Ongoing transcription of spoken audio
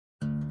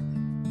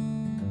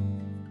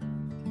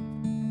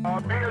Be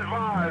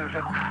advised,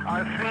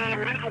 I see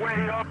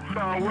midway up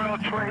the World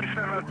Trade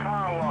Center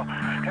tower,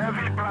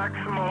 heavy black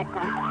smoke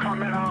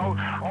coming out.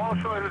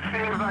 Also, it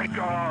seems like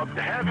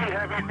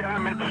heavy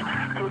damage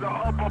to the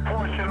upper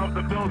portion of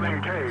the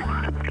building cage.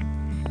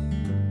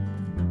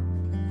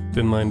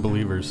 Thin Line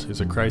Believers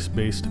is a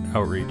Christ-based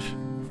outreach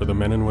for the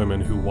men and women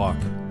who walk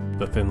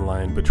the thin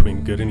line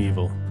between good and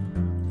evil,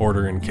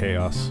 order and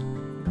chaos.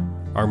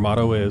 Our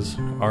motto is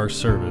our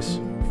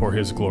service for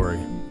His glory.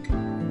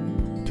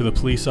 To the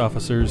police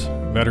officers,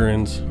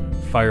 veterans,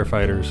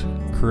 firefighters,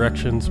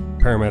 corrections,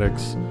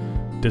 paramedics,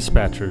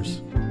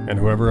 dispatchers, and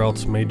whoever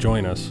else may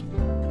join us,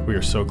 we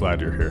are so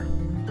glad you're here.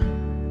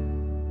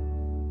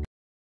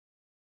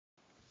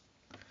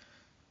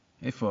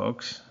 Hey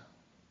folks,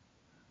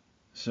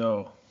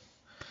 so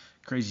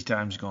crazy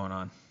times going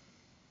on.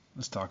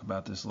 Let's talk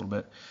about this a little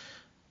bit.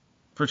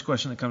 First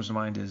question that comes to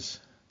mind is,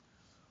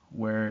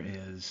 where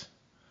is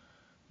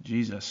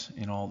Jesus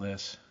in all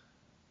this?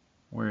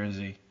 Where is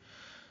He?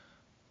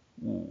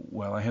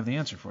 Well, I have the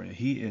answer for you.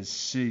 He is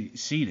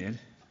seated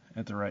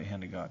at the right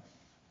hand of God.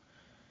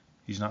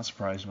 He's not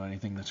surprised by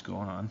anything that's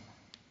going on.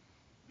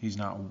 He's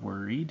not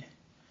worried,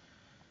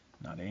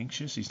 not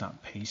anxious. He's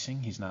not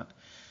pacing. He's not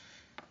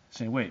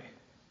saying, wait,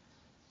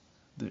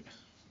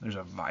 there's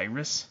a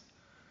virus?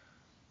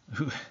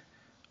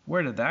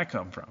 Where did that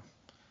come from?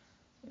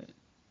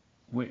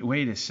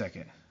 Wait a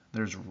second.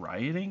 There's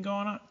rioting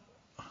going on?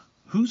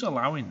 Who's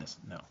allowing this?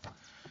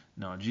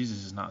 No,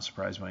 Jesus is not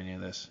surprised by any of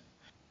this.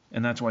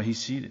 And that's why He's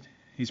seated.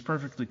 He's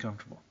perfectly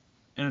comfortable.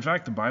 And in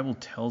fact, the Bible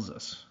tells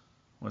us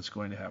what's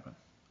going to happen.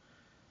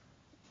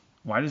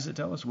 Why does it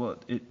tell us? Well,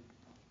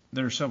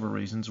 there are several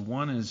reasons.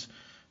 One is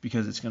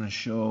because it's going to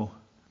show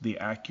the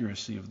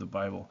accuracy of the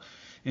Bible.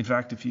 In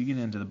fact, if you get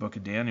into the book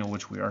of Daniel,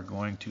 which we are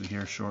going to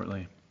here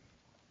shortly,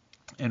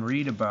 and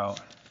read about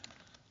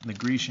the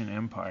Grecian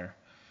Empire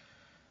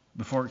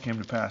before it came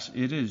to pass,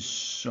 it is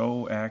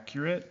so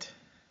accurate.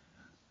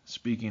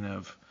 Speaking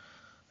of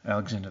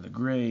Alexander the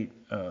Great,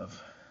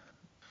 of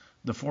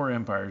the four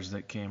empires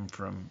that came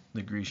from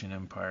the Grecian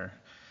Empire,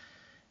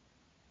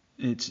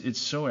 it's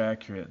so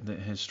accurate that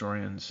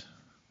historians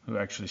who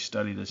actually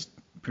study this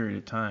period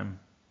of time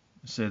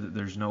say that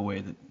there's no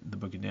way that the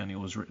book of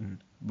Daniel was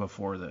written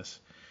before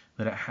this,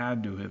 that it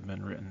had to have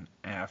been written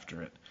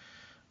after it.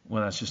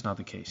 Well, that's just not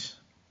the case.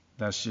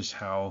 That's just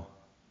how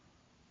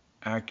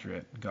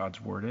accurate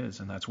God's word is,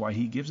 and that's why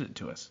He gives it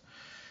to us,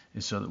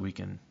 is so that we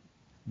can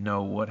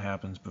know what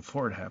happens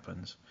before it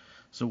happens.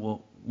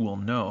 So we'll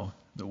know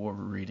that what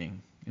we're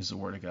reading is the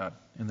Word of God,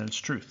 and that it's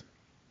truth.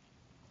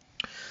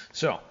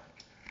 So,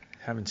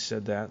 having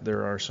said that,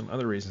 there are some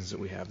other reasons that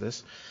we have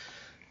this.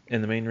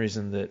 And the main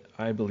reason that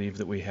I believe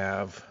that we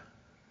have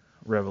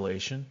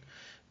Revelation,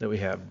 that we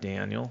have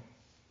Daniel,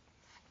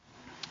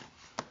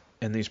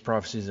 and these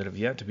prophecies that have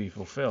yet to be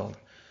fulfilled,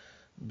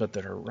 but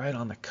that are right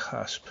on the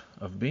cusp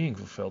of being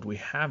fulfilled, we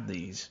have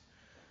these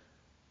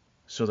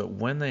so that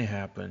when they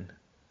happen,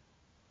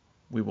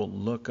 we will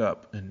look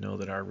up and know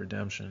that our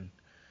redemption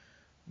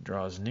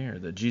draws near,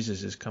 that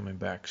Jesus is coming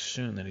back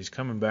soon, that He's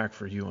coming back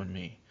for you and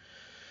me.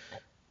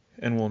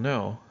 And we'll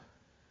know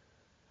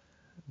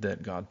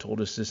that God told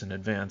us this in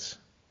advance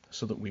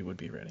so that we would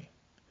be ready.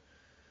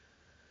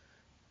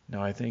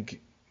 Now, I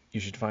think you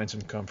should find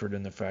some comfort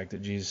in the fact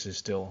that Jesus is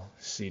still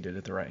seated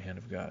at the right hand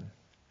of God.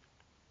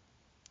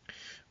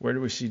 Where do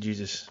we see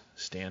Jesus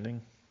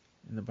standing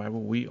in the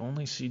Bible? We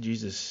only see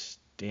Jesus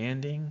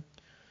standing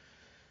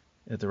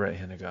at the right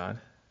hand of God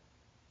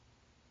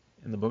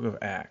in the book of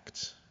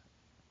Acts.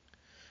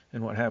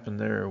 And what happened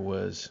there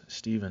was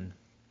Stephen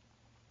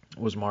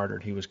was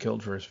martyred. He was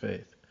killed for his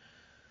faith.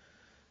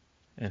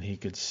 And he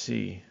could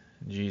see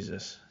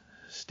Jesus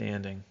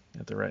standing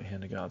at the right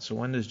hand of God. So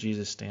when does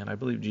Jesus stand? I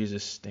believe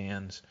Jesus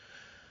stands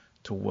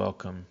to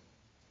welcome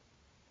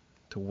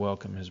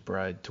His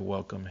bride, to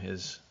welcome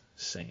His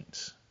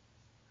saints.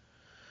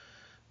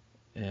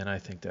 And I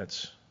think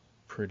that's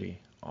pretty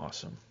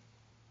awesome.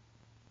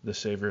 The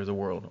Savior of the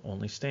world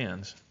only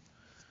stands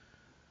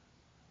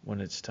when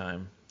it's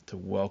time to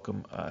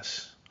welcome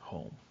us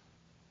home.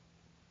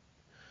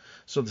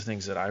 So the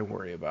things that I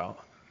worry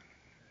about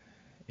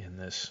in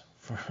this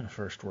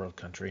first world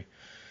country,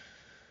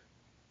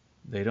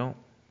 they don't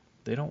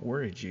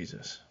worry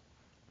Jesus.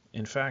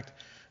 In fact,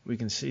 we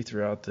can see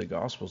throughout the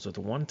Gospels that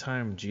the one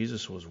time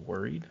Jesus was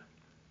worried,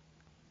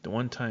 the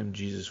one time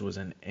Jesus was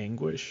in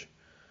anguish,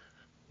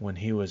 when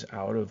He was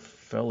out of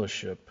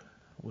fellowship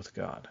with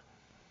God.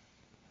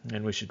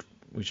 And we should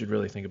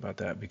really think about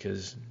that,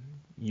 because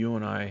you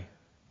and I,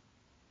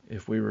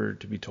 if we were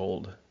to be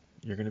told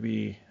you're going to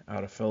be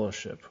out of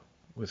fellowship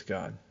with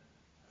God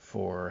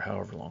for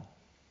however long,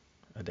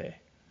 a day,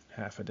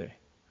 half a day,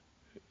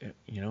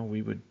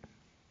 we would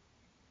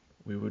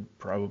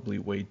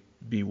probably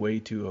be way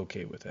too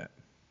okay with that.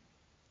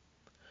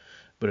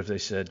 But if they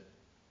said,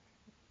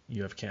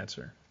 you have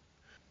cancer,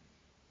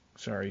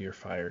 sorry, you're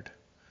fired,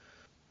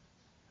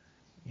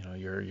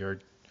 your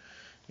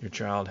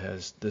child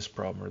has this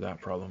problem or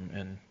that problem,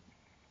 and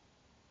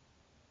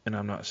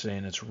I'm not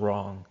saying it's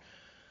wrong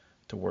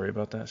to worry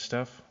about that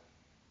stuff,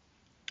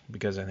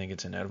 because I think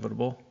it's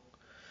inevitable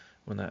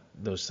when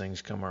those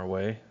things come our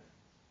way.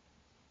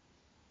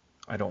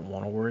 I don't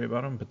want to worry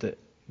about them, but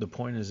the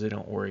point is they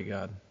don't worry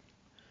God.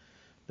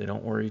 They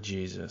don't worry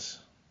Jesus.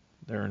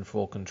 They're in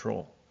full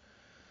control.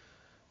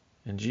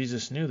 And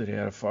Jesus knew that he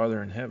had a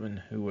Father in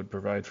heaven who would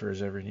provide for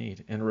his every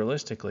need. And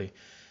realistically,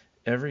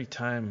 every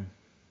time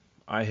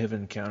I have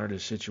encountered a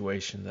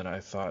situation that I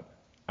thought,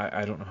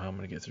 I don't know how I'm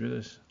going to get through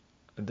this.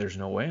 There's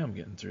no way I'm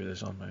getting through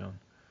this on my own.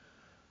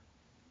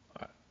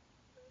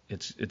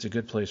 It's a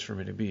good place for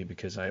me to be,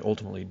 because I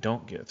ultimately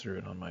don't get through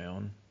it on my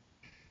own,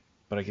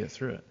 but I get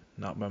through it,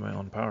 not by my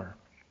own power.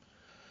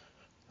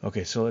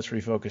 Okay, so let's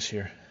refocus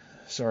here.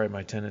 Sorry,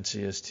 my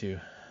tendency is to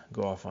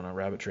go off on a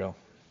rabbit trail.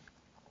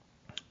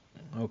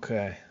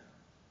 Okay,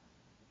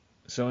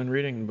 so in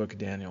reading the book of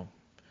Daniel,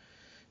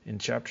 in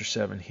chapter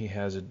 7, he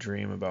has a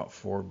dream about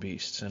 4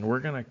 beasts, and we're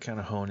going to kind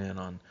of hone in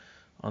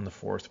on the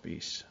 4th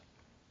beast.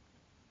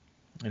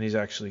 And he's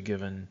actually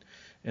given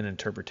an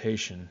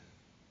interpretation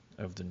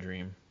of the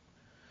dream.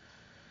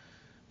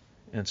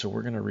 And so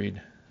we're going to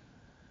read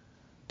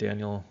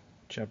Daniel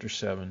chapter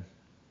 7,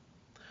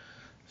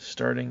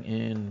 starting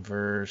in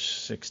verse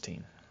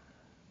 16.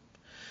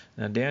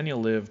 Now Daniel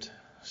lived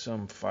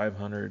some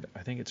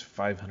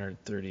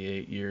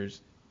 538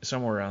 years,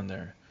 somewhere around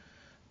there,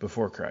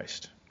 before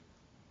Christ.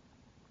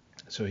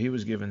 So he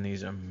was given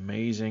these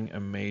amazing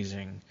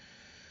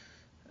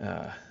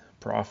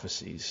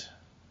prophecies,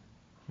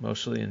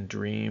 mostly in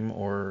dream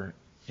or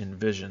in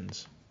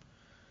visions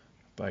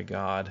by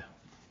God,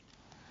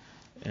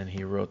 and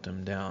he wrote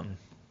them down,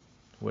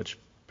 which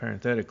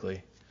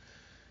parenthetically,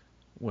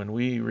 when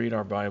we read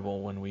our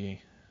Bible, when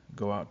we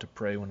go out to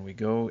pray, when we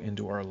go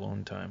into our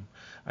alone time,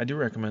 I do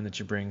recommend that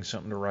you bring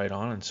something to write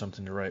on and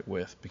something to write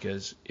with,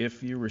 because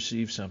if you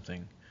receive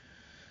something,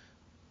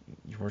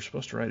 we're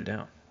supposed to write it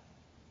down.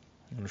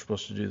 And we're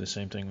supposed to do the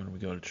same thing when we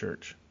go to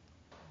church.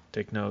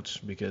 Take notes,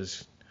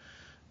 because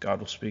God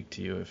will speak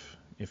to you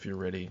if you're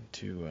ready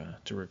to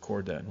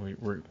record that.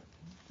 And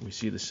we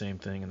see the same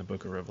thing in the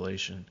book of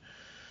Revelation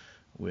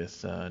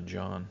with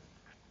John.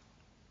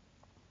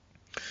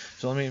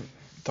 So let me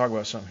talk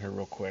about something here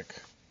real quick.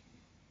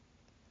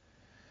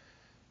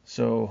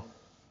 So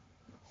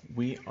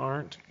we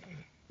aren't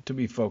to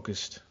be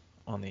focused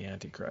on the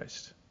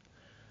Antichrist.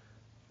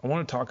 I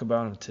want to talk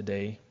about him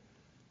today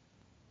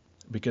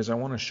because I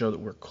want to show that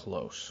we're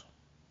close.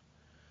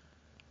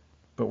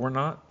 But we're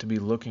not to be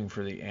looking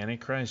for the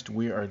Antichrist.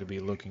 We are to be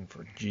looking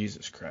for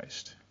Jesus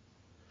Christ.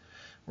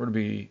 We're to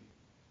be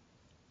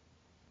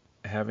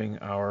having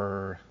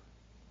our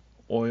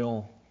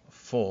oil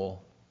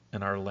full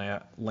and our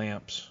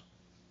lamps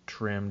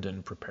trimmed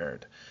and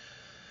prepared.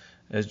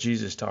 As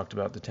Jesus talked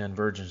about the 10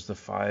 virgins, the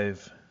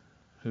 5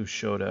 who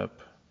showed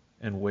up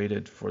and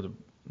waited for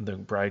the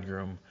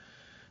bridegroom,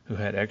 who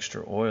had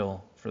extra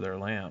oil for their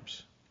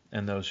lamps,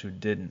 and those who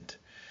didn't.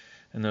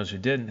 And those who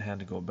didn't had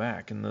to go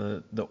back. And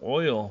the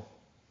oil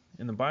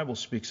in the Bible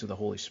speaks of the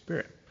Holy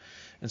Spirit.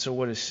 And so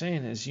what it's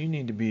saying is you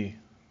need to be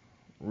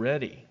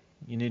ready.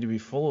 You need to be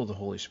full of the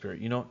Holy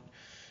Spirit. You don't.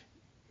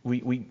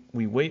 We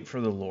wait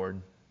for the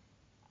Lord.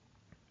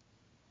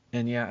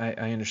 And yeah,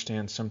 I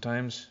understand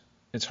sometimes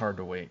it's hard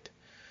to wait.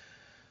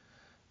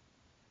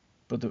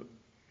 But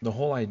the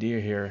whole idea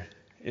here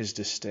is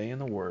to stay in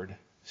the Word,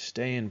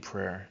 stay in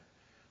prayer,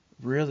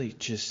 really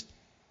just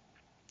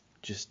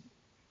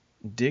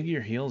dig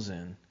your heels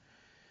in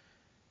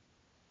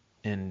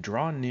and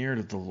draw near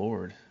to the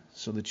Lord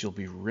so that you'll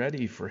be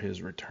ready for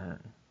his return,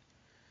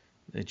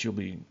 that you'll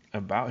be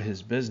about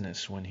his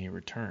business when he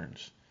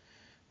returns,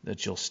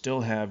 that you'll still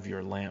have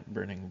your lamp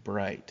burning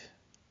bright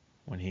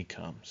when he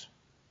comes,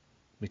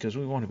 because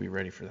we want to be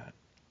ready for that.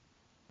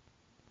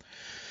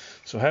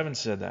 So having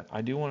said that,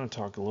 I do want to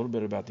talk a little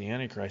bit about the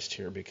Antichrist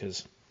here,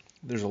 because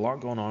there's a lot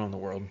going on in the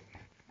world,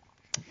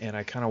 and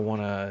I kind of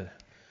want to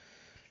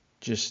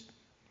just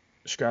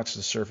scratch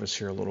the surface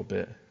here a little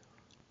bit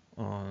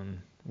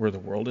on where the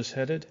world is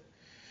headed,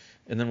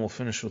 and then we'll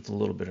finish with a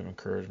little bit of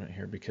encouragement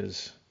here,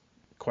 because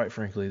quite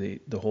frankly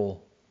the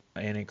whole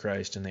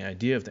Antichrist and the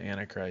idea of the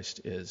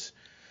Antichrist is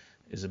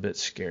a bit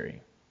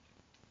scary.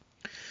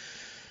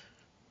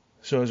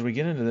 So as we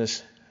get into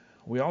this,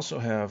 we also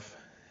have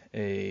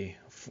a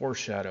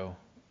foreshadow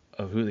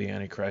of who the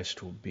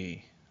Antichrist will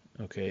be.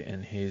 Okay,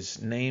 and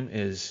his name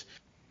is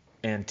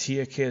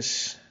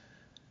Antiochus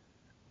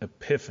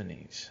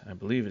Epiphanes, I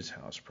believe is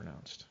how it's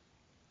pronounced.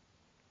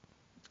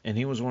 And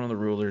he was one of the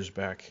rulers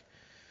back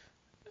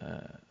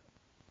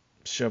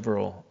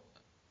several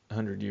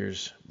hundred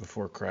years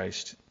before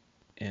Christ,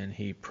 and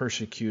he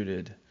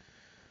persecuted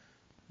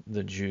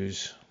the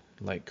Jews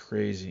like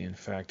crazy. In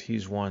fact,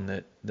 he's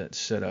one that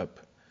set up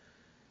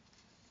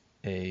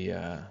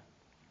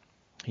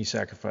he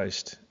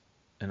sacrificed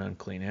an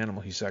unclean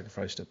animal. He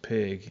sacrificed a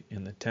pig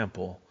in the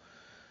temple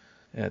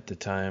at the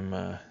time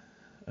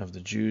of the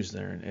Jews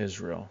there in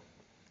Israel.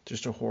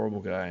 Just a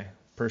horrible guy.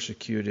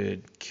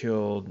 Persecuted,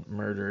 killed,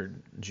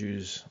 murdered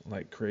Jews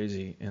like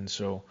crazy. And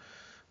so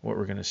what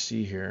we're going to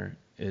see here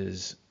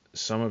is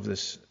some of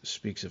this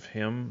speaks of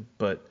him,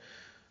 but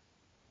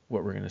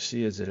what we're going to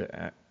see is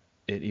that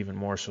it even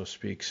more so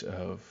speaks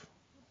of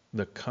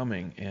the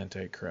coming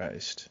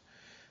Antichrist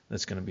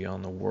that's going to be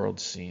on the world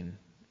scene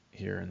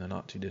here in the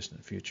not too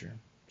distant future.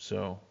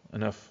 So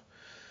enough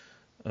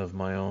of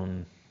my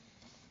own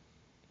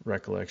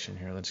recollection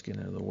here. Let's get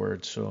into the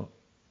word. So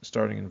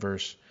starting in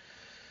verse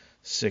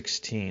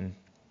 16,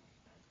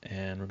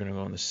 and we're going to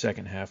go in the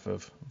second half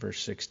of verse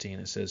 16.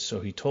 It says, "So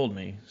he told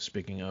me,"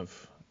 speaking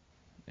of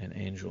an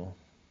angel,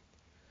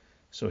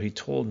 "so he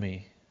told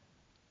me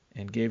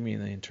and gave me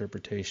the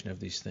interpretation of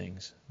these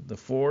things. The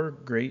 4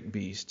 great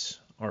beasts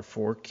are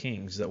 4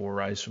 kings that will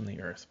rise from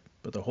the earth,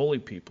 but the holy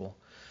people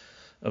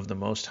of the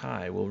Most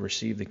High will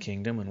receive the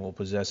kingdom and will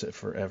possess it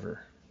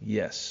forever.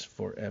 Yes,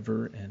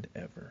 forever and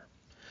ever."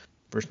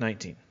 Verse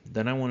 19,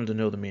 "Then I wanted to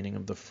know the meaning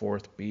of the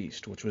 4th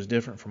beast, which was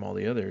different from all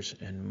the others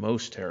and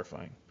most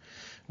terrifying,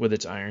 with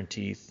its iron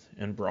teeth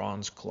and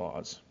bronze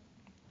claws.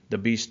 The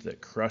beast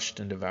that crushed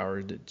and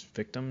devoured its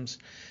victims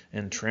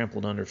and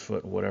trampled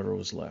underfoot whatever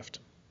was left.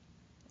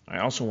 I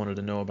also wanted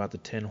to know about the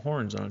 10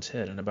 horns on its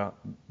head and about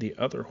the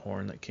other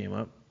horn that came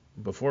up,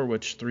 before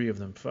which 3 of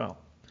them fell.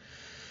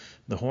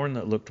 The horn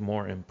that looked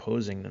more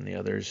imposing than the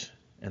others,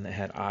 and that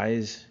had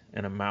eyes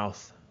and a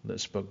mouth that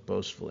spoke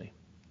boastfully.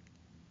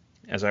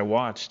 As I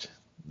watched,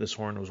 this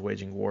horn was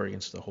waging war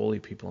against the holy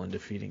people and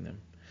defeating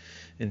them,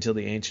 until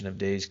the Ancient of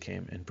Days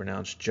came and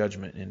pronounced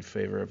judgment in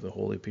favor of the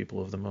holy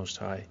people of the Most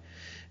High,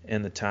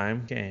 and the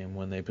time came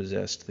when they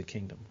possessed the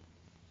kingdom."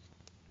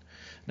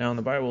 Now in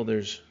the Bible,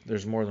 there's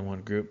more than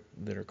one group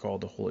that are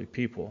called the holy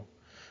people,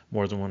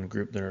 more than one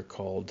group that are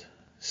called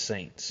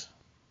saints.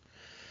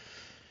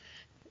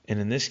 And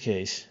in this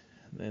case,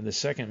 the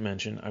second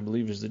mention, I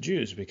believe, is the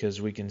Jews,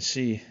 because we can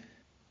see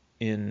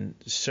in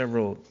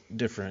several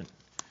different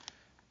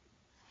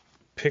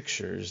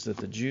pictures that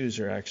the Jews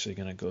are actually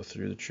going to go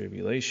through the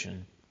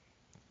tribulation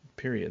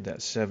period,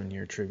 that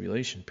 7-year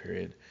tribulation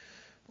period,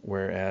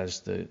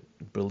 whereas the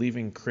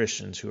believing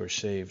Christians who are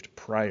saved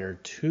prior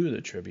to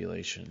the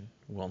tribulation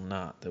will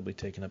not. They'll be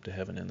taken up to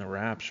heaven in the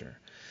rapture.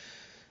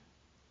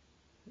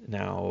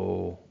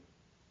 Now,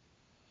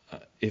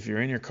 if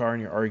you're in your car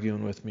and you're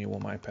arguing with me, well,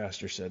 my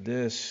pastor said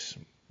this,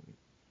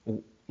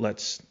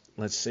 let's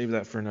save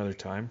that for another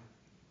time,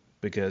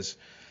 because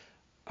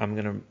I'm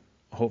going to,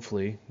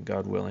 hopefully,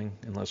 God willing,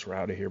 unless we're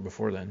out of here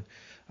before then,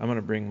 I'm going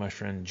to bring my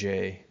friend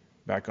Jay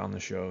back on the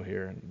show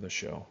here,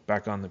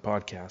 back on the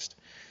podcast,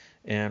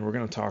 and we're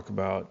going to talk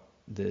about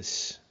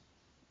this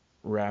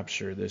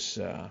rapture, this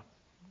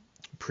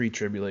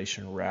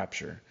pre-tribulation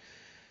rapture.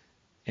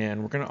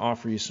 And we're going to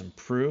offer you some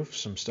proof,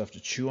 some stuff to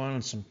chew on,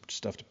 and some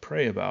stuff to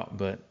pray about.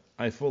 But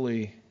I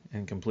fully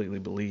and completely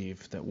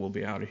believe that we'll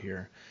be out of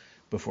here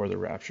before the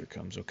rapture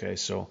comes. Okay,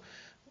 so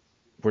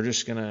we're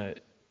just going to,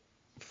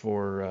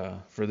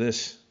 for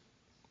this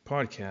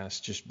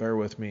podcast, just bear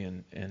with me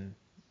and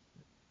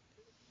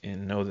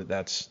know that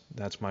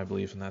that's my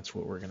belief, and that's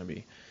what we're going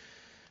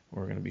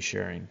to be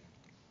sharing.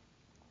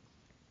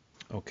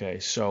 Okay,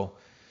 so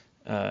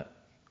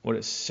what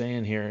it's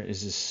saying here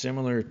is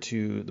similar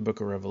to the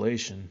book of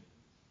Revelation,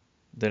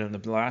 that in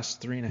the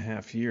last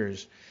 3.5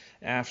 years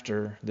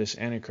after this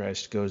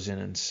Antichrist goes in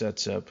and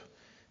sets up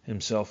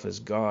himself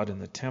as God in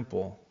the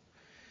temple,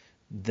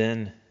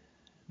 then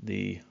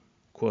the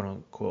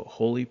quote-unquote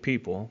holy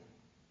people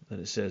that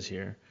it says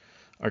here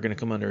are going to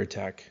come under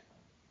attack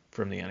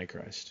from the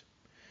Antichrist.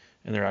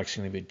 And they're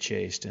actually going to be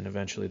chased, and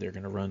eventually they're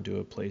going to run to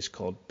a place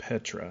called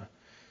Petra,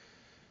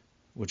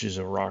 which is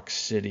a rock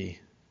city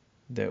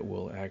that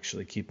will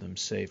actually keep them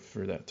safe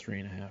for that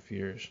 3.5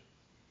 years.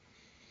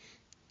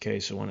 Okay,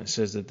 so when it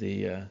says that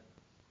the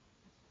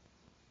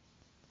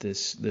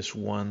this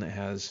one that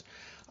has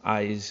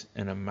eyes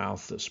and a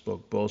mouth that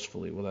spoke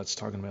boastfully, well, that's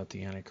talking about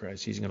the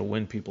Antichrist. He's going to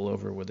win people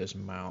over with his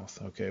mouth,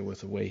 okay,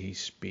 with the way he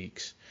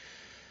speaks.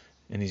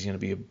 And he's going to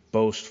be a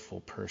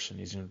boastful person.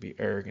 He's going to be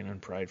arrogant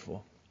and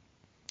prideful.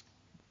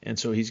 And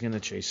so he's going to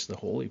chase the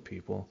holy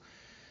people,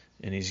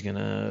 and he's going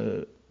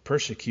to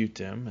persecute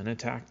them and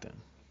attack them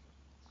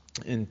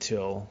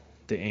until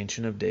the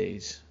Ancient of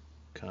Days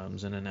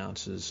comes and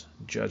announces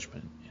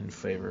judgment in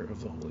favor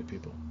of the holy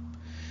people.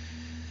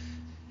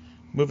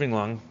 Moving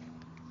along,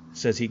 it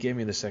says, "He gave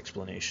me this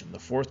explanation. The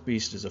 4th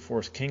beast is a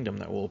 4th kingdom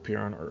that will appear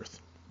on earth.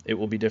 It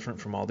will be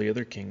different from all the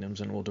other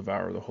kingdoms and will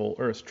devour the whole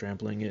earth,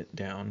 trampling it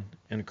down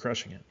and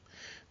crushing it.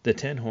 The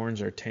 10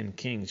 horns are 10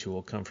 kings who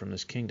will come from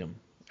this kingdom.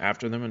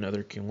 After them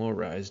another king will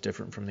arise,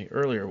 different from the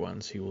earlier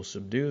ones. He will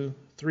subdue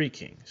 3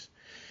 kings.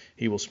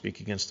 He will speak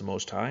against the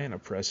Most High and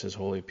oppress his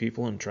holy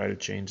people and try to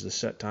change the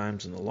set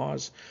times and the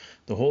laws.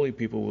 The holy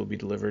people will be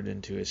delivered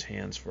into his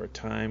hands for a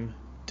time,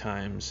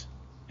 times,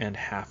 and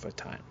half a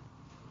time."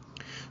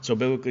 So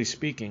biblically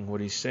speaking, what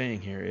he's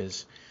saying here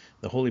is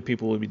the holy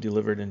people will be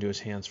delivered into his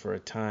hands for a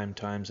time,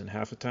 times, and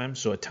half a time.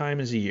 So a time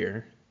is a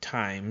year,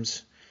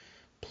 times,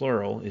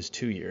 plural, is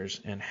 2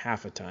 years, and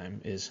half a time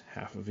is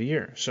half of a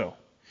year. So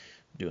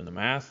doing the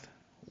math,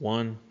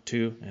 1,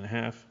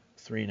 2.5,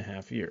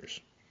 3.5 years.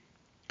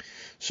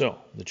 So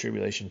the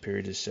tribulation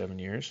period is 7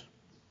 years,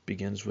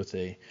 begins with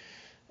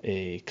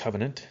a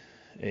covenant,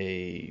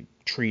 a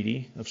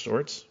treaty of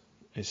sorts,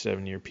 a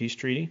 7-year peace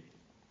treaty.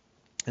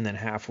 And then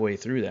halfway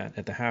through that,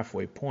 at the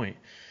halfway point,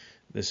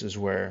 this is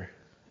where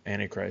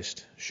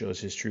Antichrist shows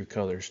his true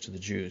colors to the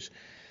Jews,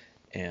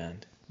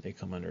 and they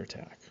come under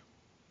attack.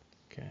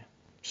 Okay,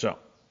 so,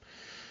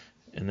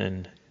 and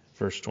then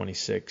verse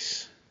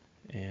 26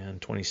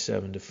 and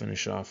 27 to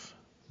finish off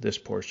this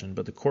portion.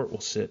 But the court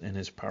will sit, and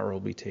his power will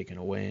be taken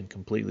away and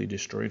completely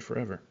destroyed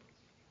forever.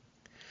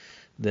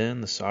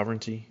 Then the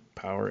sovereignty,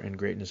 power, and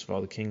greatness of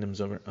all the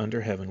kingdoms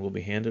under heaven will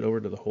be handed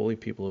over to the holy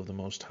people of the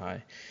Most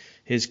High.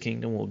 His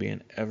kingdom will be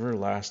an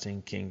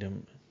everlasting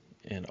kingdom,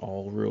 and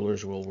all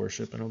rulers will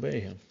worship and obey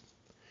him.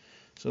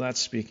 So that's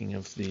speaking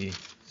of the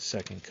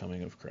second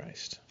coming of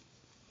Christ.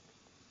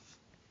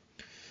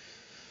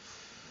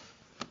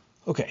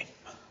 Okay,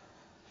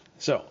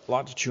 so a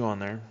lot to chew on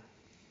there,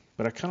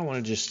 but I kind of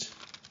want to just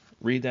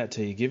read that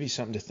to you, give you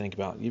something to think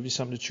about, give you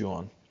something to chew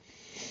on.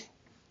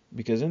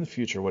 Because in the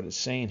future, what it's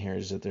saying here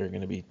is that there are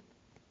going to be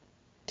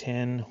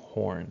 10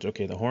 horns.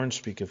 Okay, the horns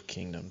speak of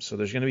kingdoms. So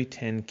there's going to be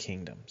 10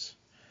 kingdoms.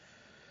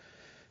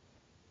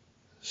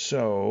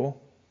 So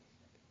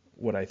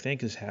what I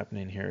think is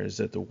happening here is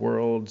that the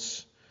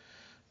world's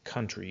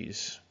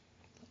countries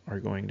are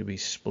going to be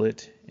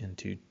split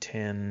into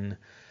 10,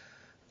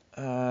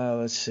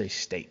 let's say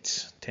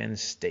states. 10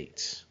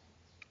 states.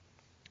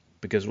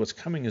 Because what's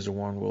coming is a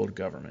one world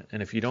government.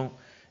 And if you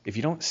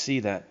don't see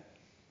that,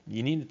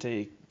 you need to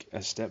take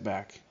a step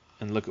back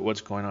and look at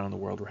what's going on in the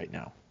world right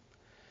now.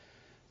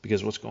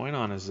 Because what's going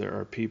on is there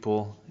are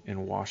people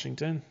in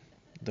Washington,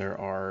 there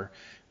are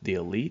the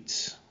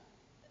elites,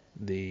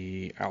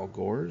 the Al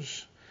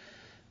Gores,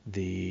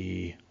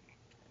 the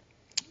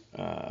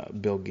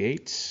Bill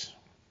Gates,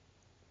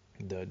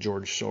 the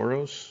George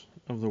Soros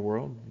of the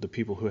world, the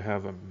people who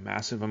have a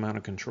massive amount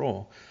of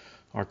control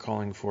are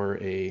calling for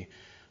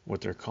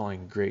what they're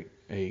calling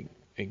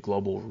a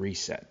global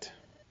reset.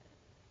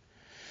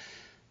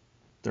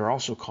 They're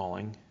also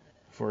calling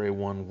for a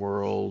one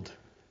world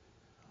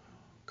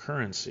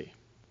currency,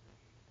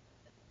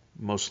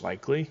 most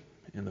likely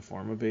in the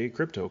form of a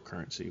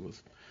cryptocurrency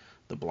with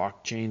the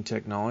blockchain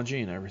technology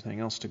and everything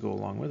else to go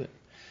along with it.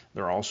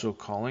 They're also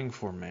calling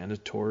for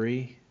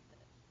mandatory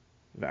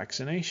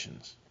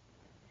vaccinations.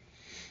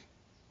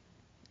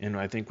 And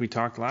I think we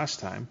talked last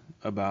time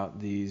about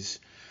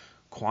these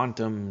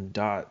quantum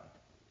dot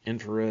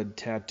infrared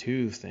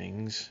tattoo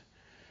things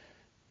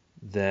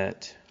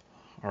that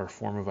are a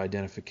form of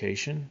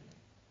identification.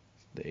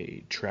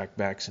 They track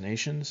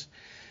vaccinations,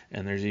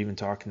 and there's even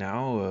talk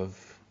now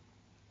of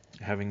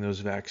having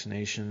those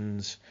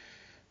vaccinations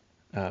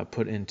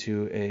put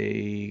into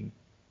a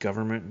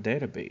government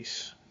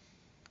database,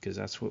 because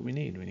that's what we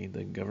need. We need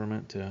the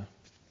government to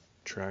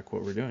track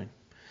what we're doing.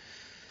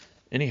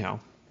 Anyhow,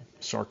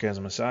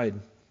 sarcasm aside,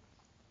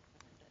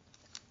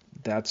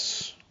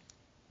 that's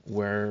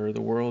where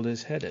the world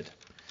is headed.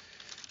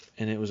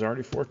 And it was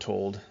already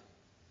foretold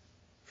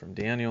from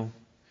Daniel,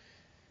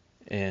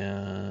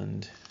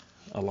 and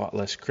a lot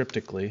less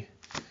cryptically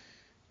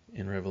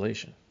in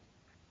Revelation.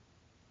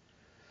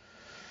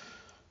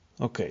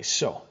 Okay,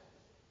 so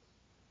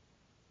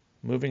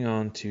moving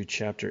on to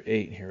chapter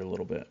 8 here a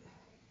little bit.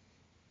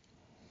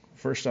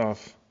 First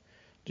off,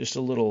 just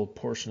a little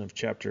portion of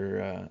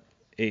chapter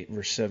 8,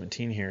 verse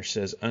 17 here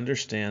says,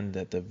 "Understand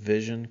that the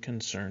vision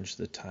concerns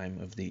the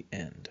time of the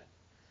end."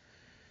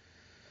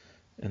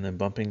 And then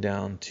bumping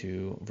down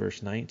to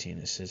verse 19,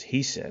 it says,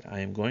 "He said, I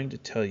am going to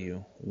tell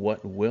you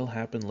what will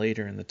happen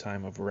later in the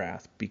time of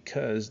wrath,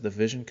 because the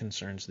vision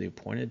concerns the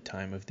appointed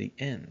time of the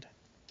end."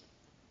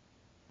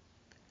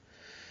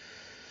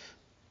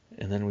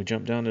 And then we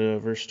jump down to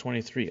verse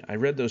 23. I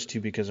read those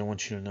two because I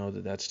want you to know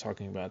that that's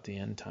talking about the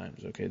end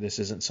times. Okay, this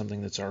isn't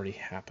something that's already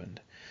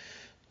happened.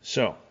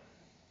 So,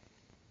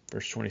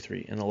 verse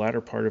 23, "In the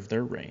latter part of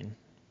their reign,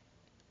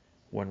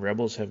 when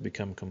rebels have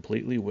become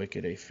completely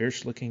wicked, a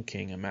fierce-looking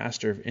king, a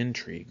master of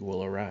intrigue,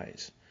 will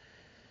arise.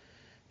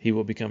 He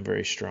will become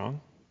very strong,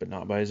 but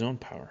not by his own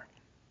power.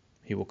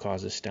 He will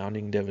cause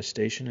astounding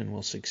devastation and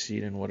will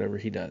succeed in whatever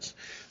he does."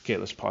 Okay,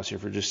 let's pause here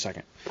for just a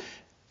second.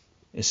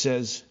 It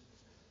says,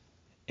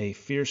 a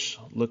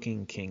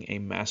fierce-looking king, a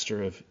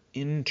master of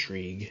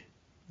intrigue,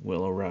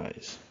 will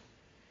arise.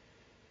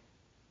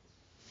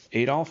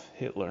 Adolf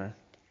Hitler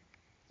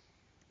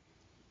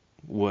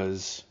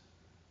was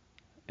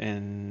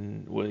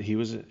he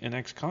was an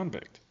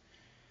ex-convict,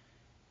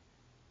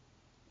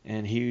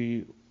 and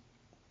his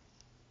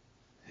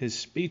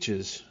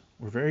speeches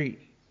were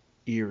very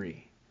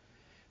eerie.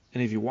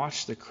 And if you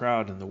watch the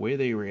crowd and the way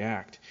they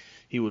react,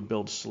 he would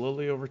build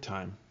slowly over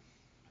time,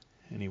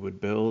 and he would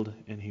build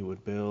and he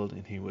would build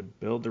and he would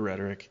build the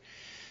rhetoric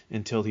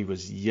until he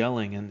was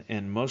yelling.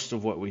 And most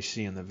of what we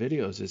see in the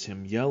videos is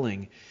him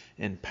yelling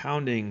and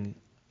pounding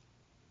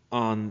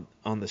on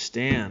the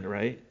stand,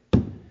 right?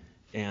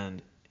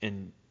 And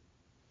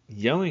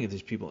yelling at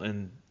these people,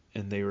 and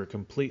they were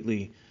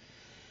completely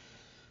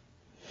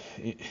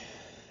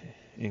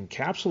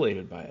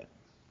encapsulated by it.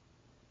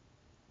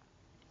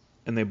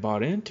 And they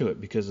bought into it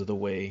because of the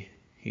way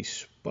he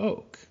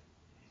spoke.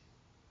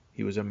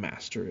 He was a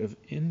master of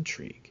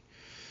intrigue.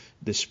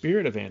 The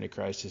spirit of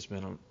Antichrist has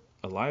been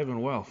alive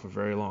and well for a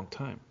very long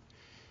time.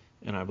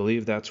 And I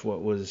believe that's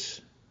what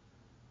was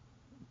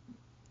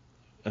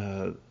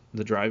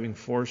the driving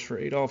force for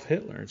Adolf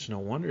Hitler. It's no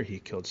wonder he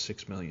killed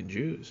 6 million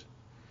Jews.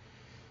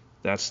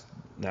 That's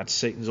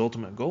Satan's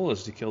ultimate goal,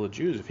 is to kill the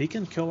Jews. If he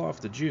can kill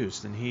off the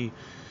Jews,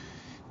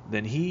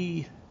 then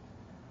he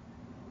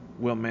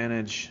will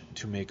manage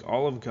to make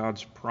all of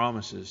God's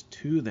promises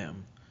to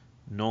them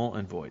null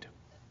and void,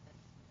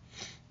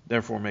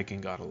 therefore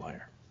making God a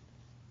liar.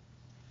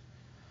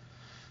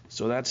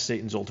 So that's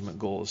Satan's ultimate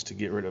goal, is to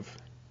get rid of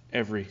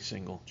every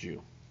single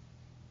Jew.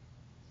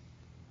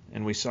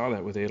 And we saw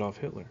that with Adolf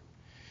Hitler.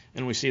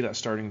 And we see that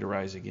starting to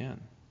rise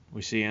again.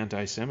 We see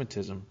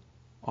anti-Semitism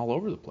all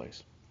over the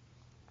place.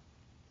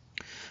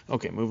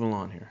 Okay, moving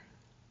along here.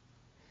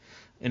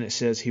 And it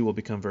says he will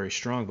become very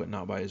strong, but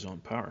not by his own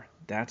power.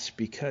 That's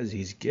because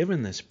he's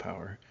given this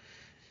power.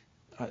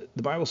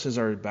 The Bible says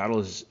our battle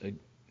is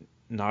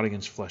not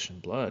against flesh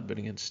and blood, but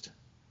against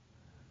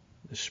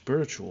the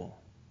spiritual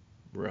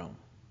realm,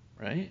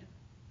 right?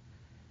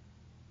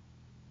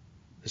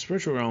 The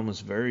spiritual realm is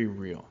very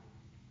real.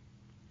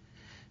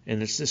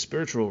 And it's this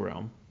spiritual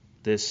realm,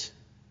 this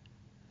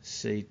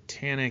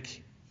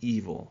satanic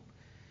evil,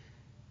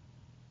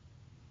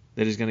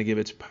 that is going to give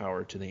its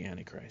power to the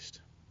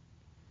Antichrist.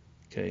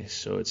 Okay,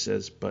 so it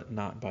says, but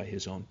not by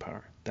his own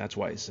power. That's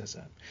why it says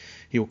that.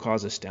 He will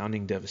cause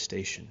astounding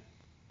devastation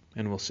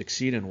and will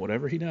succeed in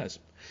whatever he does.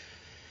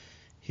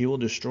 He will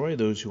destroy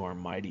those who are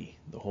mighty,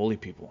 the holy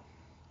people.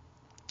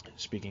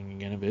 Speaking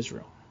again of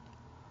Israel.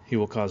 He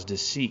will cause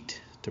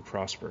deceit to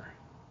prosper,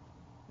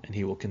 and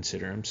he will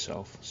consider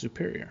himself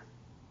superior.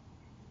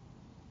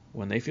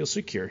 When they feel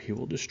secure, he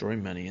will destroy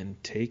many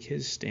and take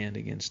his stand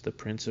against the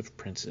Prince of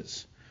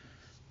Princes,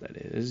 that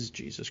is,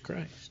 Jesus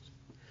Christ.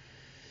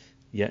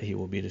 Yet he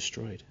will be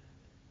destroyed,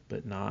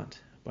 but not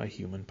by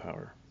human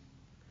power.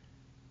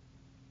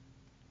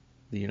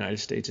 The United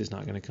States is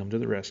not going to come to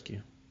the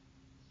rescue.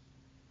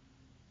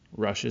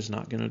 Russia is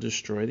not going to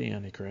destroy the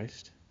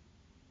Antichrist.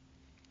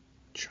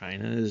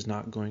 China is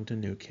not going to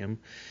nuke him.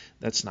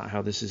 That's not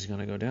how this is going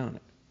to go down.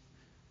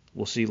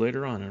 We'll see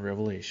later on in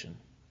Revelation,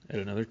 at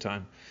another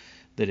time,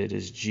 that it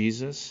is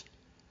Jesus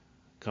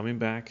coming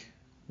back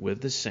with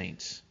the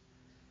saints,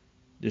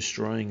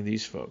 destroying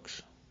these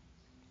folks,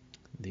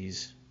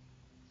 these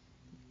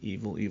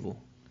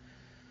evil,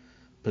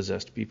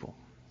 possessed people.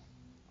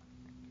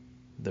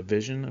 The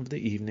vision of the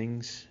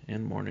evenings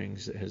and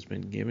mornings that has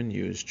been given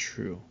you is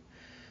true,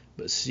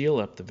 but seal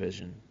up the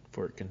vision,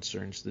 for it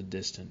concerns the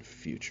distant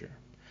future.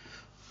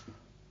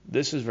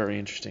 This is very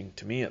interesting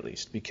to me, at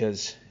least,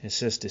 because it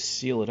says to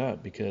seal it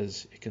up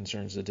because it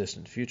concerns the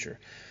distant future.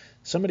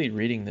 Somebody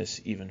reading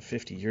this even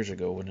 50 years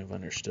ago wouldn't have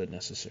understood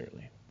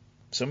necessarily.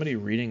 Somebody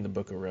reading the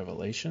book of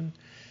Revelation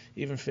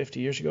even 50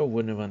 years ago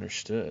wouldn't have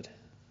understood.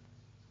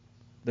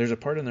 There's a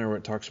part in there where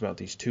it talks about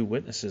these two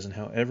witnesses and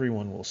how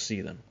everyone will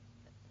see them.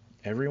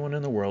 Everyone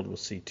in the world will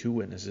see two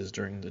witnesses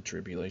during the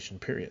tribulation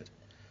period.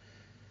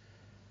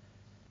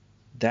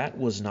 That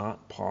was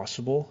not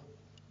possible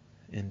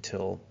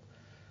until,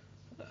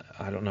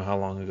 I don't know how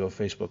long ago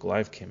Facebook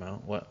Live came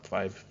out. What,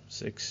 5,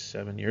 6,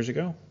 7 years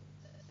ago?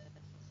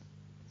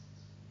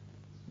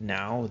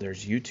 Now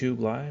there's YouTube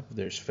Live,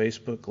 there's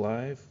Facebook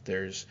Live,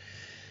 there's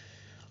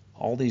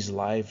all these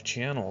live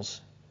channels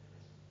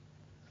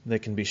that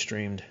can be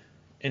streamed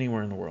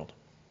anywhere in the world,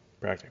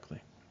 practically.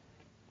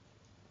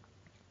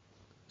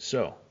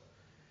 So,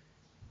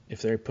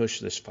 if they push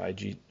this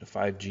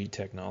 5G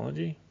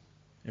technology,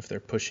 if they're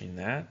pushing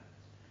that,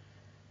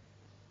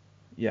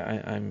 yeah,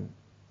 I'm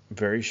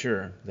very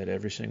sure that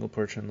every single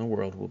person in the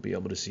world will be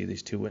able to see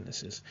these two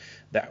witnesses.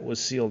 That was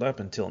sealed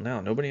up until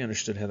now. Nobody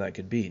understood how that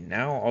could be.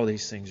 Now all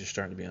these things are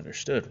starting to be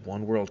understood.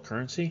 One world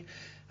currency,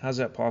 how's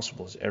that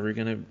possible? Is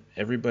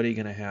everybody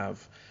going to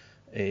have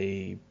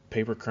a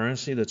paper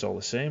currency that's all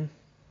the same?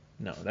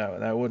 No,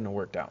 that wouldn't have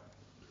worked out.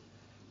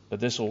 But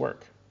this will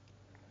work.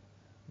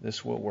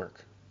 This will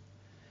work.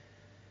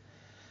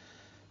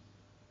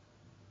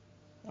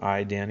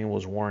 I, Daniel,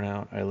 was worn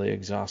out. I lay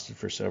exhausted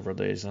for several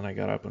days. Then I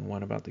got up and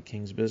went about the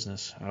king's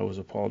business. I was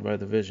appalled by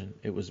the vision.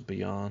 It was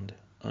beyond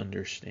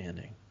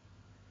understanding.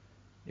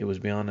 It was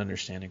beyond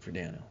understanding for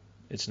Daniel.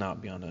 It's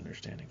not beyond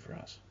understanding for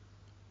us.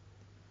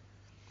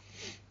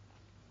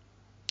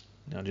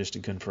 Now, just to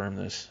confirm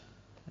this,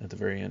 at the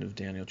very end of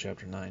Daniel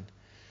chapter 9,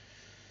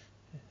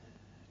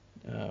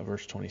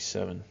 verse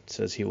 27, it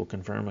says, he will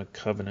confirm a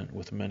covenant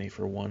with many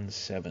for 1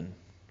 7,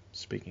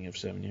 speaking of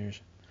 7 years.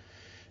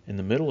 In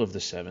the middle of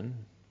the 7,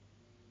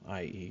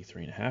 i.e.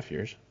 3.5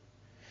 years,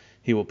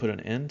 he will put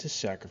an end to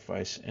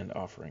sacrifice and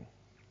offering.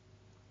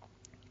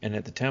 And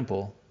at the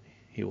temple,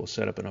 he will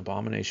set up an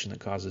abomination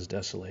that causes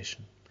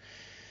desolation,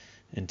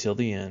 until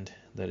the end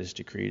that is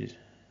decreed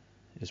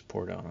is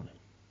poured out on him.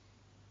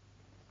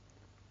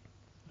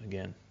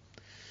 Again,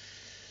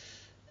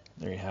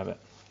 there you have it.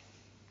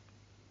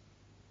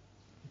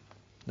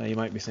 Now you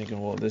might be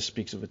thinking, well, this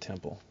speaks of a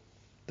temple.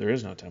 There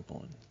is no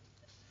temple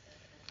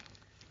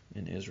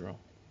in Israel.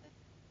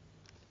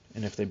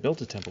 And if they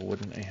built a temple,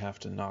 wouldn't they have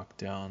to knock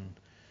down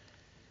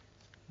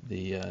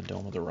the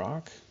Dome of the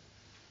Rock?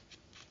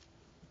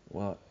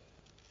 Well,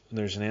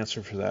 there's an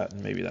answer for that,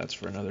 and maybe that's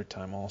for another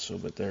time also,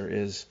 but there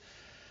is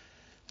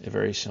a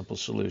very simple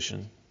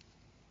solution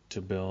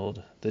to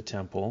build the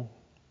temple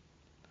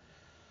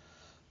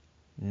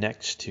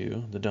next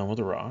to the Dome of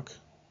the Rock,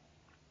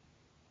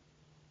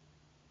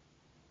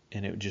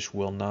 and it just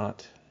will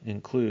not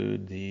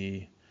include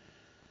the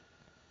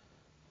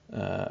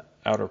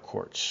outer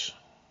courts.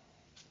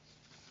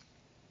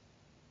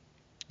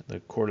 The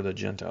court of the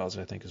Gentiles,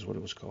 I think, is what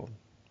it was called.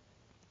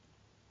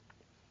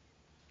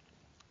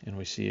 And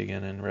we see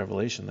again in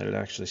Revelation that it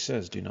actually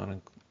says, do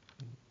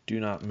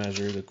not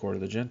measure the court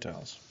of the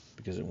Gentiles,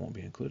 because it won't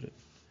be included.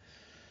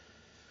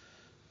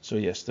 So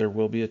yes, there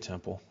will be a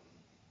temple.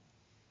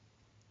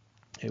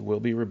 It will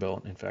be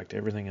rebuilt. In fact,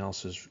 everything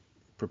else is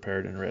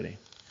prepared and ready.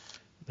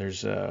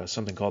 There's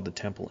something called the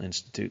Temple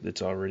Institute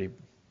that's already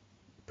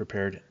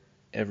prepared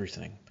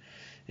everything.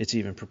 It's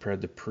even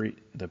prepared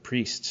the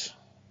priests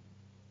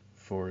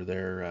for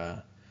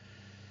their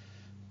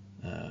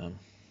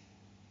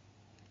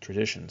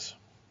traditions.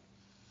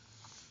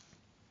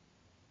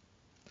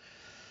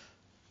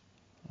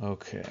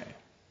 Okay.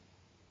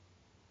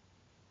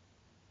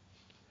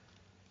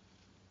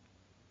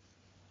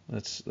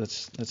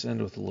 Let's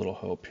end with a little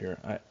hope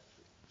here.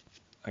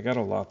 I got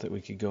a lot that we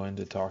could go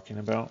into talking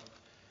about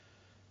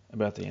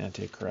the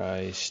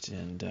Antichrist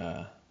and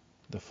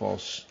the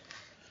false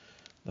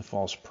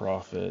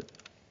prophet.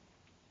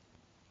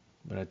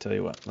 But I tell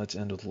you what, let's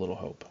end with a little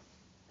hope.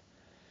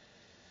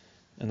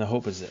 And the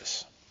hope is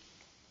this.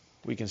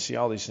 We can see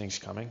all these things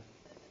coming.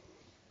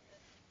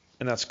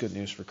 And that's good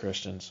news for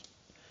Christians.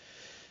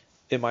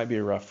 It might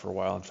be rough for a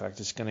while. In fact,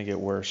 it's going to get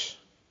worse.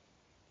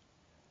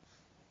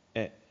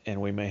 And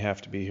we may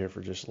have to be here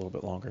for just a little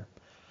bit longer.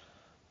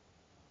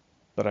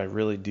 But I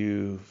really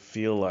do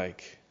feel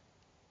like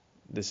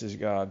this is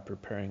God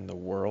preparing the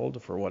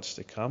world for what's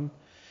to come.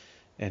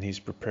 And He's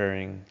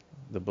preparing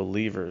the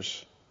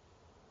believers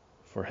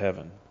for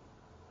heaven.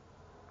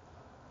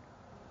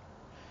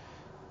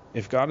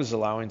 If God is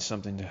allowing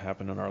something to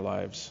happen in our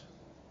lives,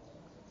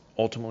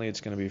 ultimately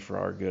it's going to be for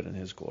our good and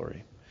His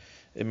glory.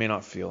 It may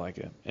not feel like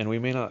it, and we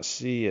may not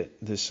see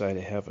it this side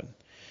of heaven.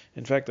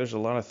 In fact, there's a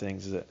lot of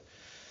things that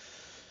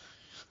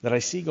I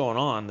see going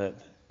on that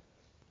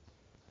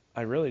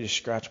I really just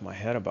scratch my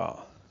head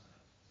about.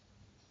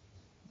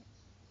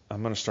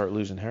 I'm going to start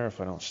losing hair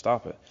if I don't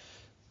stop it.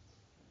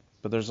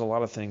 But there's a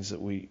lot of things that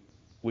we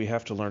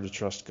have to learn to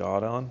trust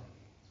God on.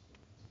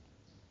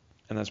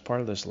 And that's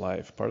part of this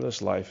life. Part of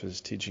this life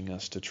is teaching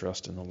us to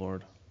trust in the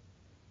Lord.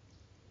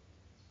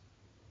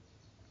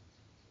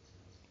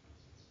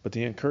 But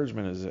the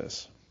encouragement is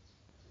this.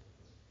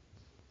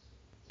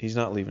 He's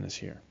not leaving us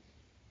here.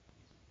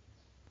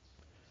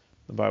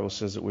 The Bible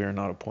says that we are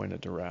not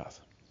appointed to wrath.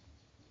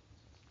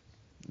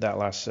 That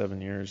last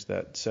 7 years,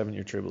 that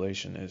 7-year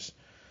tribulation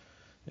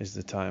is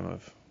the time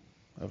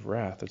of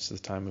wrath. It's the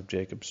time of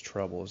Jacob's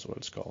trouble is what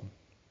it's called.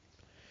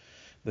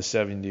 The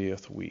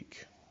 70th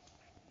week.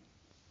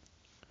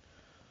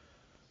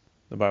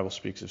 The Bible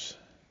speaks of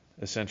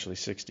essentially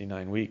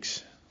 69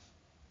 weeks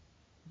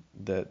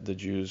that the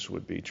Jews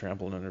would be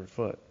trampled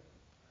underfoot.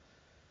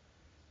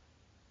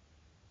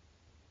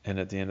 And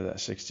at the end of that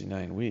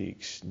 69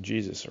 weeks,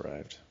 Jesus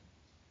arrived.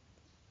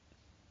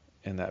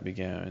 And that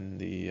began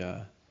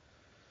the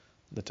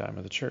time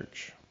of the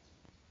church.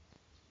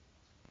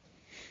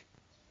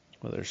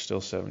 Well, there's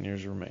still 7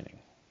 years remaining.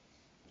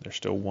 There's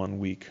still 1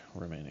 week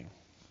remaining.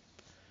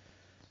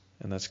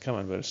 And that's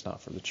coming, but it's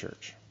not for the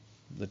church.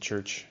 The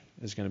church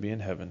is going to be in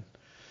heaven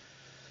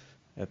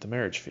at the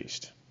marriage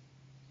feast.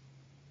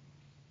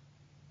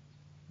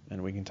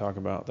 And we can talk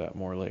about that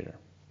more later.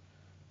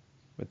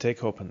 But take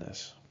hope in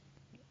this.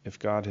 If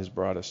God has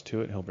brought us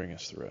to it, He'll bring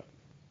us through it.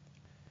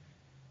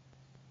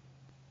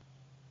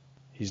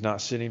 He's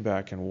not sitting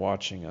back and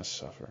watching us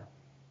suffer.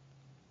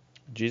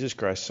 Jesus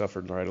Christ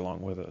suffered right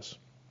along with us.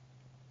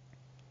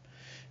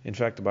 In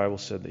fact, the Bible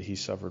said that He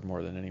suffered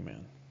more than any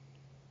man.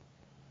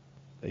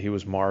 That He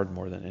was marred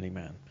more than any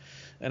man.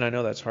 And I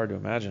know that's hard to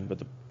imagine,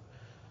 but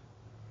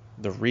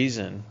the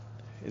reason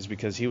is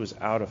because He was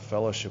out of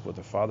fellowship with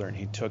the Father, and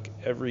He took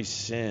every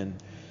sin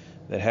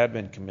that had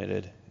been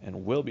committed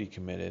and will be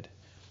committed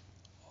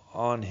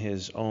on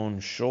His own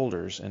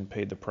shoulders and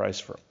paid the price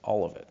for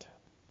all of it.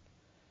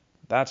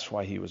 That's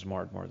why He was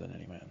marred more than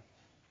any man.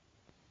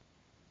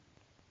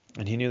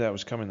 And He knew that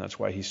was coming. That's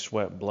why He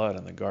sweat blood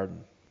in the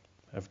Garden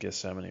of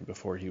Gethsemane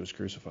before He was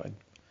crucified.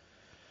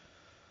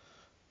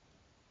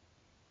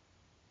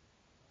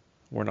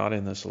 We're not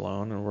in this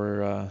alone, and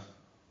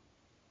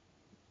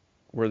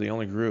we're the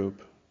only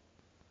group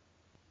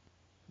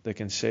that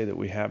can say that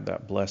we have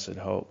that blessed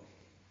hope.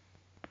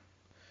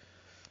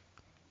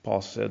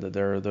 Paul said that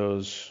there are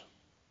those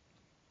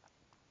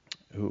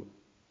who,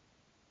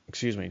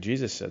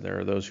 Jesus said there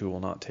are those who will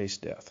not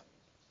taste death.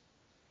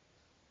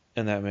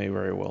 And that may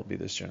very well be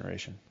this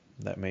generation.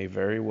 That may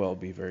very well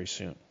be very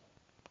soon.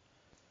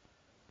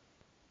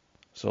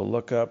 So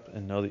look up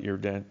and know that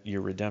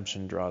your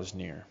redemption draws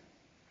near.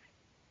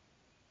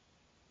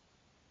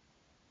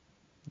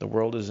 The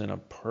world is in a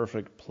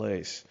perfect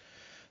place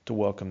to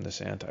welcome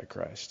this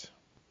Antichrist.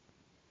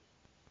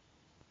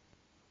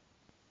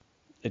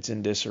 It's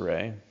in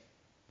disarray.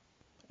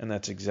 And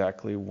that's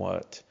exactly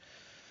what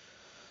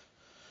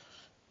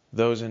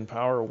those in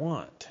power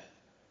want.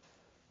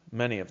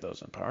 Many of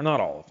those in power,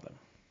 not all of them,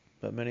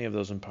 but many of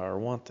those in power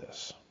want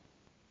this.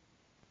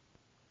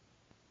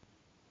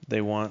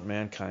 They want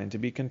mankind to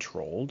be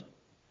controlled.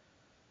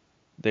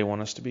 They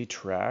want us to be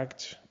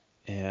tracked.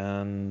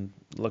 And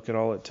look at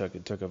all it took.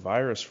 It took a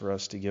virus for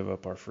us to give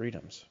up our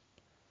freedoms.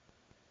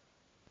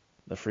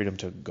 The freedom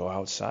to go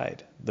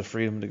outside. The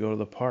freedom to go to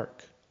the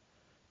park.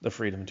 The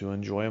freedom to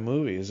enjoy a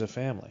movie as a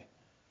family.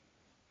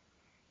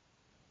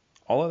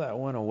 All of that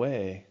went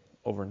away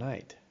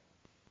overnight.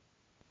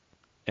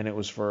 And it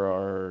was for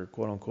our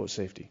quote-unquote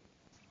safety.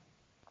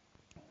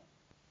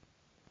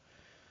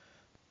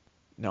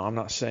 Now, I'm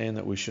not saying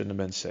that we shouldn't have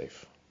been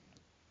safe.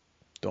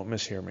 Don't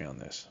mishear me on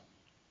this.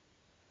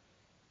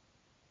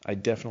 I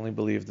definitely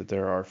believe that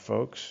there are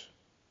folks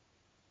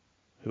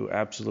who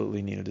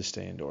absolutely needed to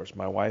stay indoors.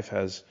 My wife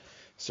has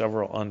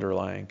several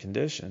underlying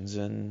conditions,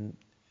 and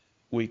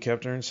we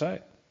kept her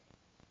inside.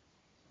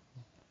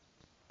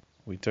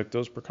 We took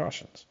those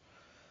precautions.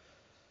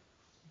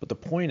 But the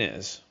point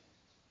is,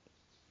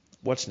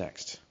 what's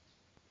next?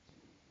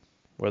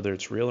 Whether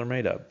it's real or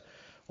made up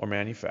or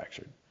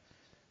manufactured.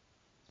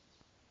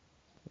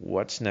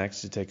 What's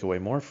next to take away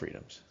more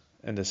freedoms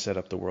and to set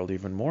up the world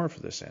even more for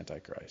this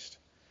Antichrist?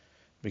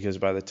 Because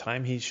by the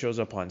time he shows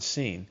up on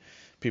scene,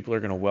 people are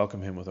going to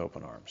welcome him with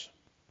open arms.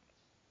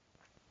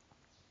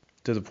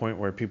 To the point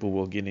where people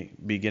will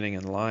be getting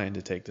in line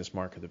to take this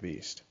mark of the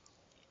beast.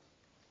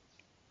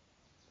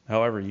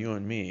 However, you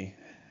and me,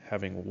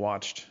 having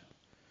watched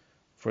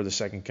for the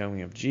second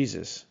coming of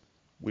Jesus,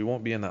 we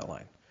won't be in that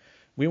line.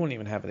 We won't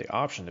even have the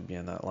option to be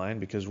in that line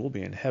because we'll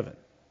be in heaven.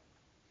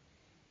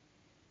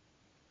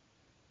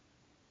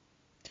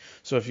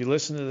 So if you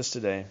listen to this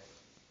today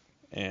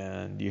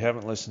and you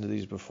haven't listened to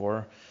these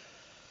before,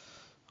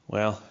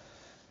 well,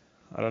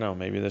 I don't know,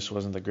 maybe this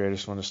wasn't the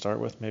greatest one to start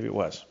with, maybe it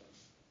was.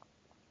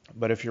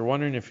 But if you're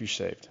wondering if you're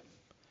saved,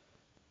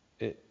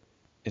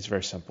 it's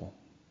very simple.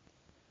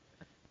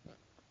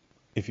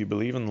 If you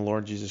believe in the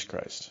Lord Jesus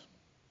Christ,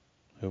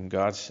 whom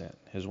God sent,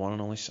 his one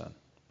and only Son,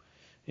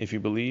 if you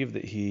believe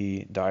that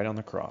he died on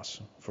the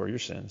cross for your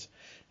sins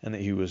and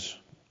that he was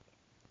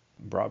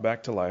brought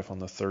back to life on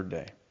the third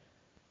day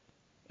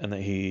and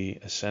that he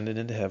ascended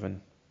into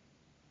heaven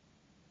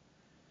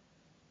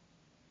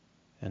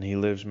and he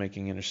lives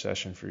making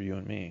intercession for you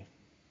and me,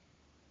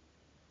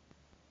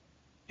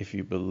 if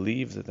you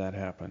believe that that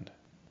happened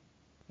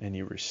and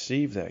you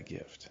receive that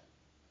gift,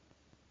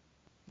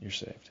 you're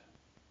saved.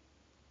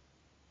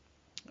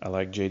 I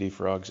like J.D.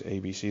 Frogg's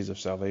ABCs of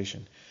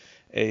salvation.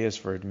 A is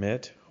for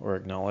admit or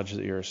acknowledge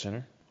that you're a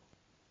sinner.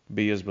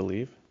 B is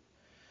believe.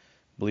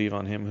 Believe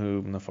on him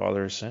whom the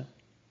Father has sent.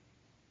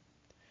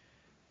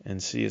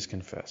 And C is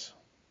confess.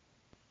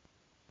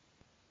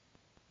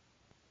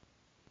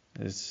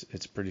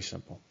 It's pretty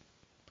simple.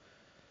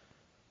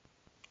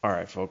 All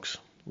right, folks.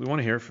 We want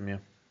to hear from you.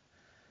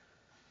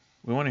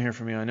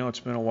 I know it's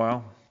been a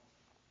while.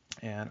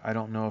 And I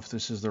don't know if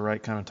this is the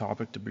right kind of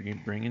topic to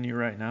bring in you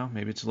right now.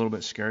 Maybe it's a little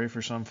bit scary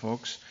for some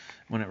folks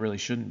when it really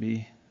shouldn't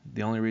be.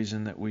 The only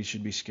reason that we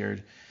should be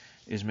scared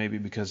is maybe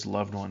because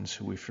loved ones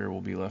who we fear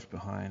will be left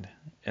behind.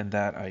 And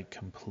that I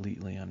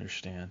completely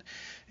understand.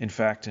 In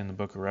fact, in the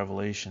book of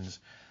Revelations,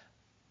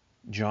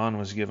 John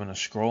was given a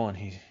scroll and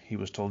he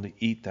was told to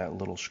eat that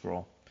little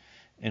scroll.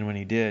 And when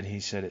he did, he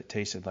said it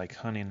tasted like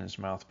honey in his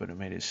mouth, but it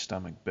made his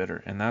stomach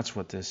bitter. And that's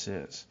what this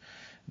is.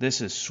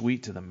 This is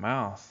sweet to the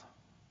mouth.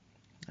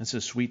 This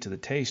is sweet to the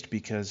taste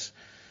because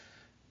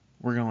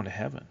we're going to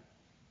heaven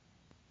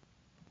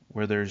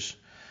where there's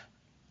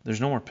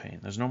no more pain,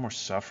 there's no more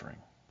suffering,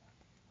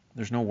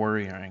 there's no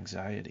worry or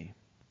anxiety.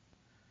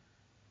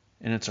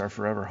 And it's our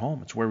forever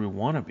home. It's where we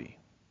want to be.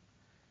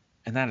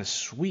 And that is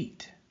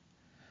sweet.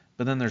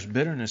 But then there's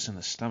bitterness in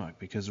the stomach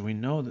because we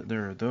know that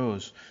there are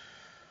those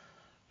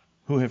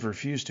who have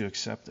refused to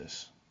accept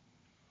this.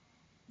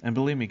 And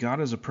believe me, God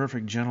is a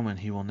perfect gentleman.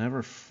 He will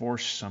never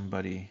force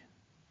somebody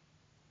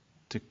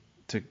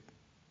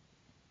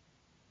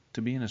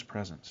to be in his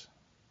presence.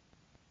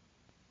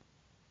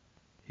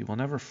 He will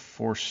never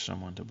force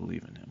someone to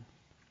believe in him.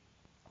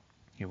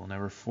 He will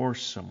never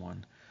force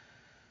someone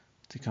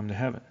to come to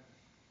heaven.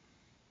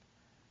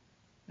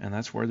 And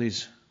that's where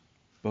these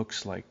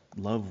books like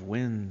Love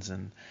Wins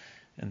and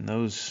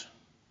those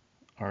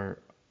are,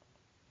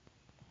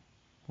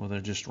 well,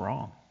 they're just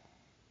wrong.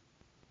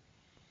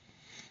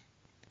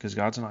 Because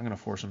God's not going to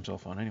force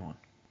himself on anyone.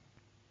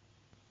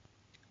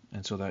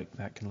 And so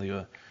that can leave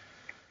a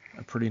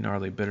pretty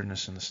gnarly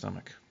bitterness in the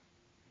stomach.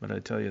 But I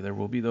tell you, there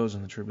will be those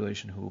in the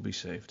tribulation who will be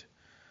saved.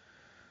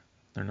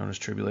 They're known as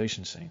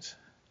tribulation saints.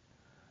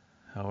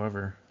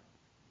 However,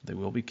 they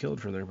will be killed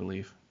for their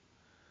belief.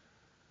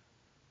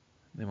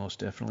 They most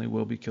definitely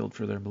will be killed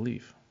for their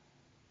belief.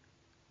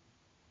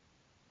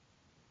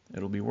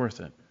 It'll be worth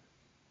it.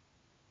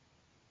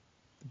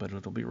 But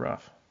it'll be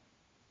rough.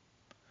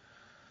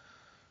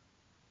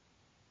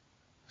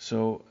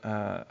 So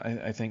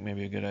I think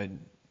maybe a good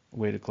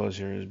way to close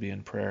here is be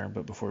in prayer.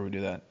 But before we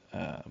do that,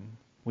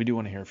 we do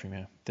want to hear from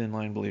you.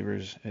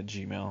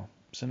 thinlinebelievers@gmail.com.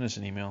 Send us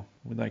an email.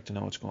 We'd like to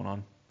know what's going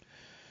on.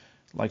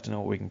 Like to know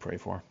what we can pray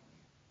for.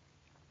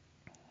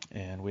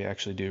 And we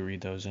actually do read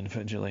those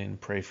individually and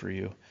pray for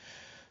you.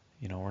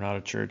 We're not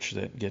a church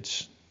that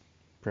gets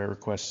prayer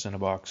requests in a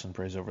box and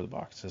prays over the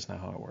box. That's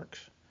not how it works.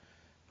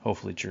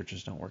 Hopefully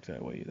churches don't work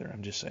that way either.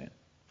 I'm just saying.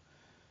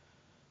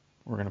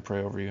 We're going to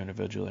pray over you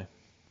individually.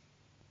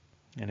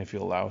 And if you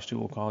allow us to,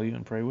 we'll call you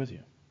and pray with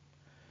you.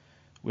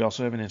 We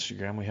also have an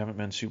Instagram. We haven't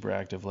been super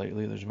active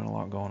lately. There's been a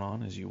lot going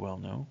on, as you well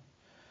know.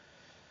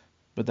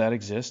 But that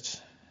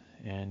exists,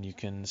 and you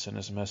can send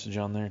us a message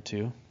on there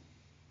too.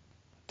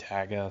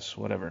 Tag us,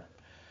 whatever.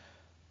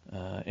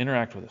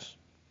 Interact with us.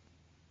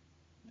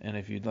 And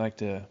if you'd like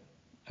to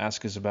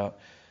ask us about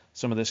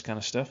some of this kind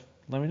of stuff,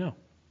 let me know.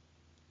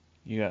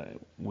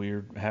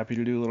 We're happy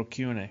to do a little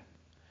Q&A.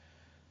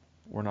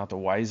 We're not the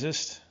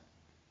wisest,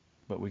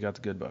 but we got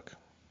the good book,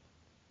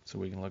 so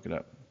we can look it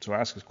up. So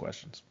ask us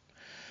questions.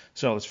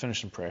 So let's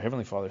finish in prayer.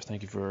 Heavenly Father,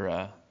 thank you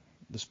for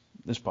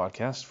this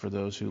podcast, for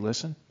those who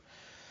listen.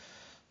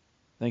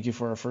 Thank you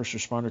for our first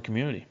responder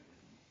community,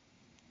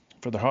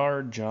 for the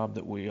hard job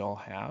that we all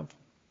have.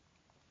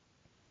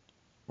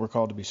 We're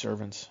called to be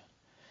servants,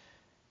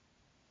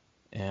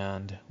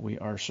 and we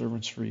are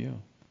servants for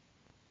you.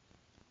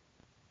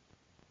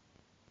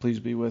 Please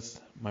be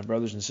with my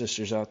brothers and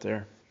sisters out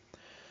there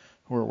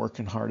who are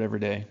working hard every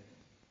day,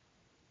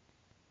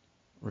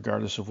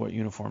 regardless of what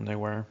uniform they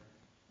wear,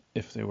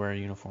 if they wear a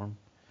uniform,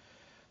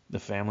 the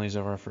families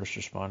of our first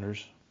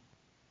responders,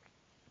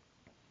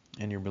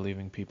 and your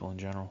believing people in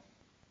general.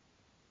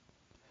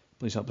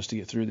 Please help us to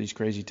get through these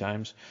crazy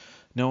times,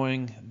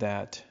 knowing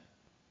that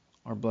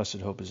our blessed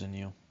hope is in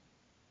you,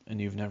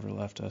 and you've never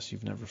left us,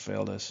 you've never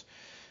failed us,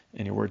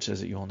 and your word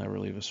says that you will never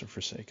leave us or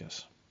forsake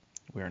us.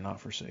 We are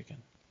not forsaken.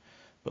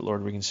 But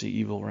Lord, we can see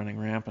evil running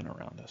rampant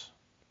around us.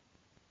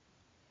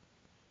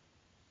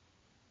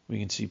 We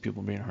can see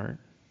people being hurt.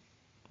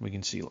 We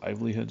can see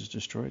livelihoods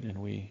destroyed, and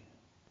we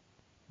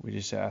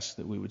just ask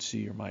that we would see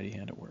your mighty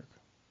hand at work.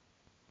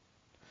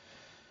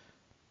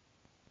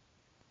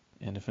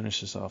 And to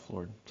finish this off,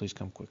 Lord, please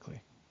come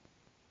quickly.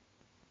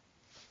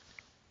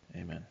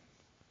 Amen.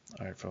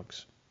 All right,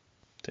 folks.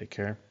 Take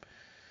care.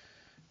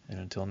 And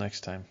until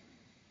next time,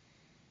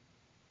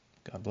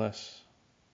 God bless.